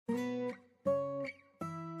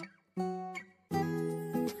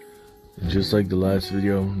Just like the last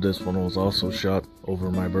video, this one was also shot over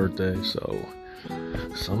my birthday, so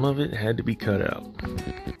some of it had to be cut out.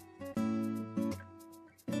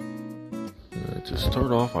 To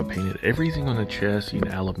start off, I painted everything on the chassis in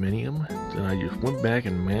aluminium, then I just went back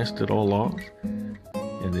and masked it all off,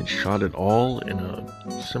 and then shot it all in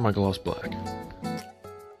a semi-gloss black.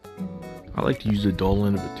 I like to use the dull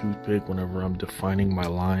end of a toothpick whenever I'm defining my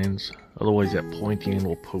lines, otherwise that pointy end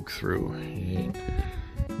will poke through. And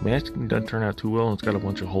masking doesn't turn out too well, and it's got a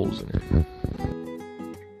bunch of holes in it.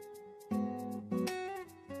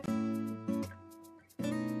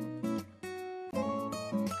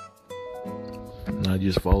 And I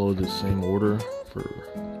just followed the same order for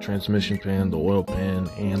the transmission pan, the oil pan,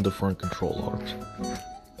 and the front control arms.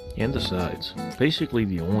 And the sides. Basically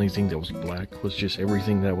the only thing that was black was just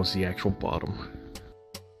everything that was the actual bottom.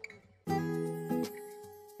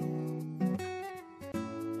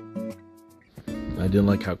 I didn't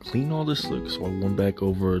like how clean all this looked, so I went back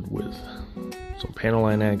over it with some panel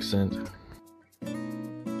line accent.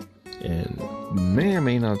 And you may or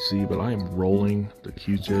may not see, but I am rolling the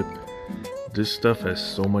Q-tip. This stuff has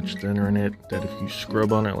so much thinner in it that if you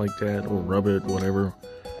scrub on it like that or rub it, whatever,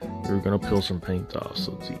 you're gonna peel some paint off,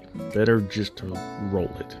 so it's better just to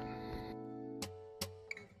roll it.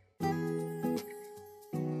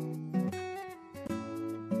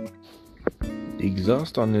 The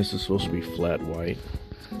exhaust on this is supposed to be flat white,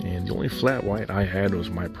 and the only flat white I had was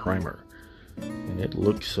my primer, and it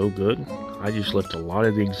looked so good. I just left a lot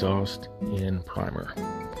of the exhaust in primer.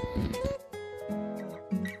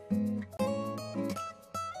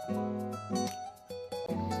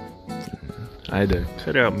 I had to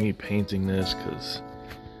cut out me painting this because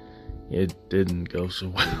it didn't go so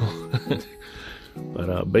well.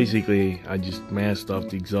 But basically, I just masked off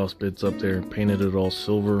the exhaust bits up there, painted it all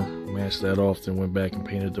silver, masked that off, then went back and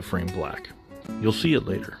painted the frame black. You'll see it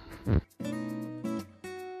later.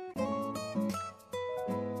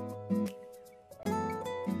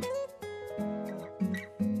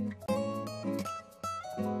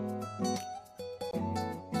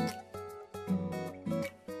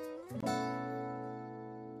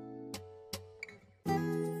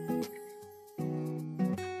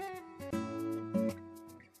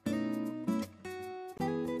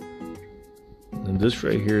 And this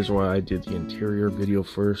right here is why I did the interior video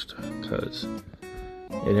first, because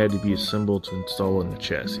it had to be assembled to install in the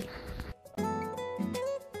chassis.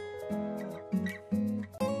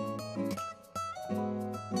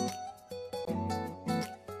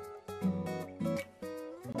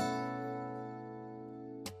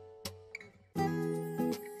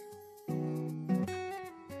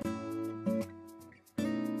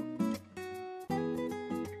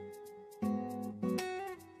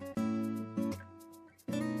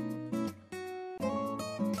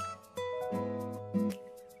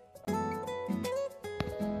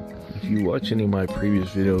 If you watch any of my previous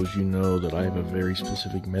videos, you know that I have a very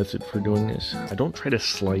specific method for doing this. I don't try to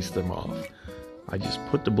slice them off. I just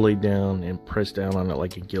put the blade down and press down on it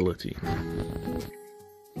like a guillotine.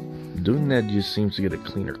 Doing that just seems to get a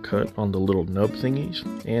cleaner cut on the little nub thingies,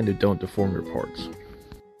 and it don't deform your parts.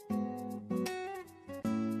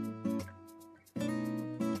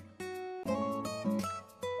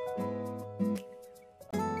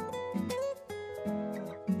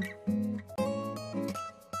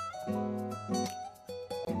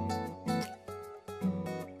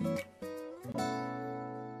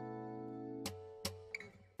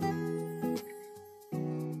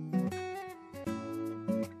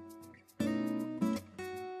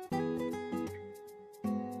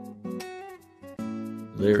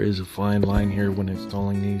 There is a fine line here when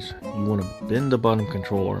installing these. You want to bend the bottom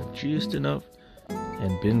control arm just enough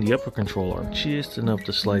and bend the upper control arm just enough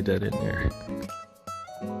to slide that in there.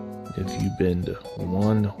 If you bend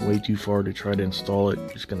one way too far to try to install it,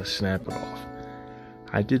 it's going to snap it off.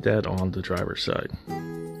 I did that on the driver's side.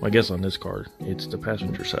 I guess on this car, it's the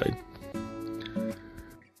passenger side.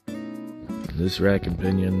 This rack and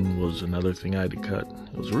pinion was another thing I had to cut.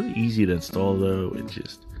 It was really easy to install though.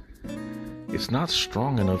 It's not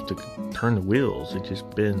strong enough to turn the wheels, it just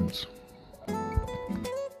bends.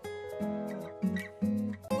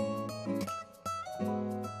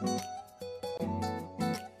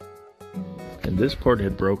 And this part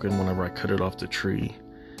had broken whenever I cut it off the tree.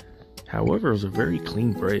 However, it was a very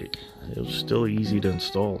clean break. It was still easy to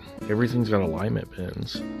install. Everything's got alignment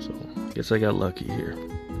pins, so I guess I got lucky here.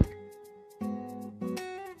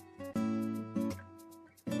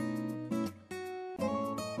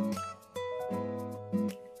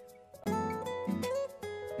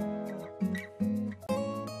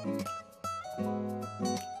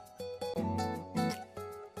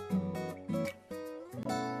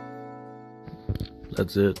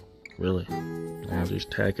 That's it, really. Now just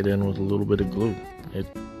tack it in with a little bit of glue. It's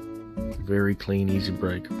very clean, easy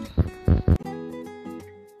break.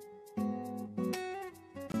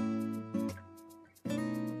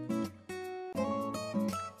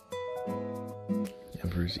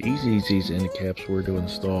 And for as easy as these end caps were to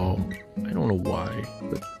install, I don't know why,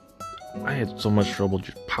 but I had so much trouble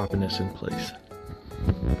just popping this in place.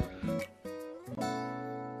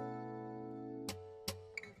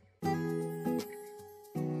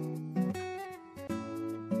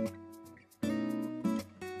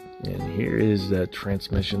 And here is that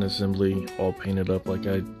transmission assembly all painted up like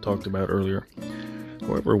I talked about earlier.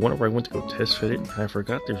 However, whenever I went to go test fit it, I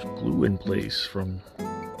forgot there's glue in place from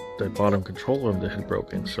that bottom control arm that had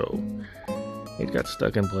broken, so it got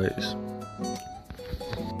stuck in place.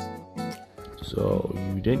 So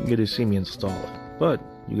you didn't get to see me install it, but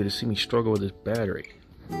you get to see me struggle with this battery.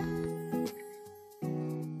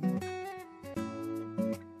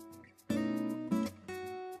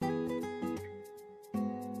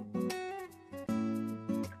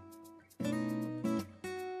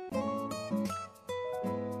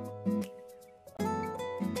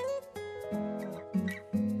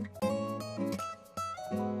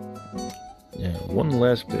 Yeah, one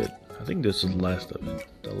last bit. I think this is the last of it.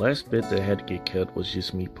 The last bit that had to get cut was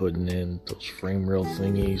just me putting in those frame rail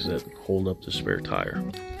thingies that hold up the spare tire.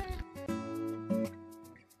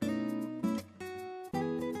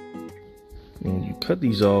 When you cut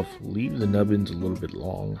these off, leave the nubbins a little bit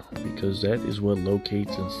long, because that is what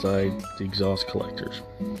locates inside the exhaust collectors.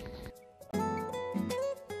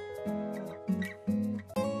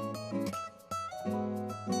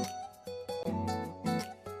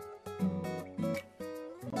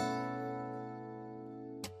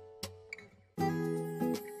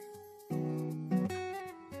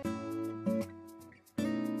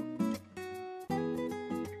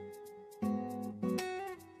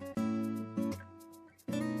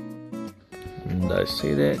 And I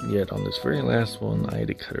say that, yet on this very last one, I had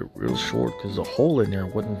to cut it real short because the hole in there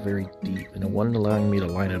wasn't very deep and it wasn't allowing me to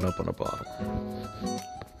line it up on the bottom.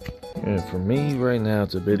 And for me, right now,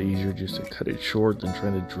 it's a bit easier just to cut it short than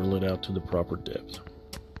trying to drill it out to the proper depth.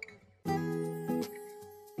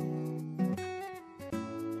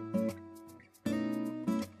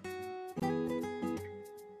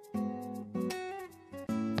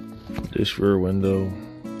 This rear window,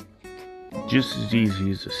 just as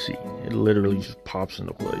easy as a seat. It literally just pops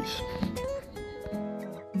into place.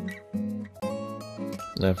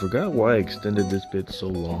 Now, I forgot why I extended this bit so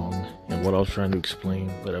long and what I was trying to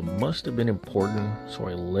explain, but it must have been important, so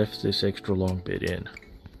I left this extra long bit in.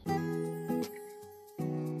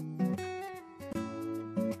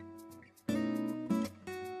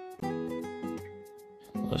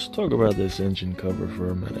 Let's talk about this engine cover for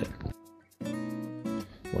a minute.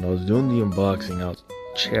 When I was doing the unboxing, I was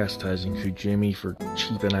chastising Fujimi for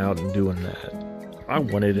cheaping out and doing that. I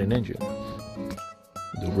wanted an engine.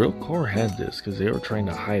 The real car had this because they were trying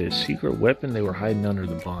to hide a secret weapon they were hiding under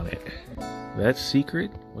the bonnet. That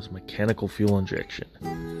secret was mechanical fuel injection.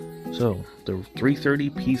 So, the 330,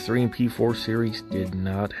 P3, and P4 series did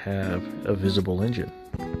not have a visible engine.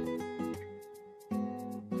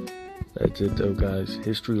 That's it though, guys.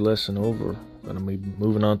 History lesson over. Gonna be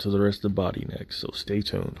moving on to the rest of the body next, so stay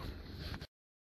tuned.